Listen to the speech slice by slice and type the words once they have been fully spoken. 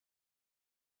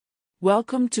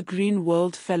Welcome to Green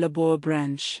World Phalaborwa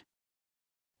branch.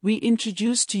 We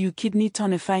introduce to you kidney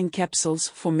tonifying capsules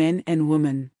for men and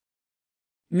women.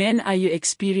 Men, are you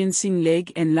experiencing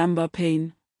leg and lumbar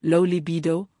pain, low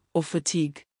libido, or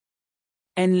fatigue?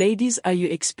 And ladies, are you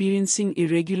experiencing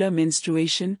irregular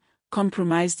menstruation,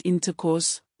 compromised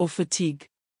intercourse, or fatigue?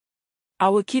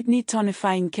 Our kidney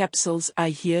tonifying capsules are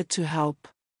here to help.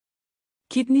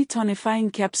 Kidney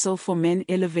tonifying capsule for men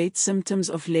alleviates symptoms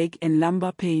of leg and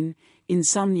lumbar pain,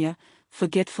 insomnia,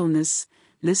 forgetfulness,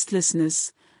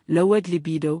 listlessness, lowered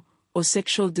libido, or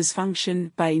sexual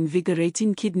dysfunction by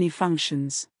invigorating kidney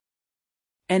functions.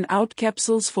 And out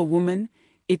capsules for women,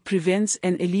 it prevents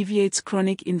and alleviates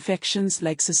chronic infections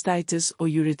like cystitis or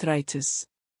urethritis.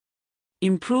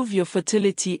 Improve your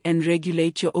fertility and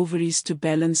regulate your ovaries to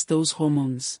balance those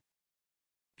hormones.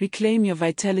 Reclaim your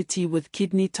vitality with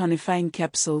kidney tonifying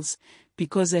capsules,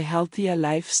 because a healthier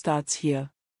life starts here.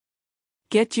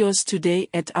 Get yours today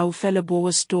at our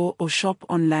Phalaborwa store or shop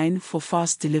online for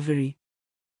fast delivery.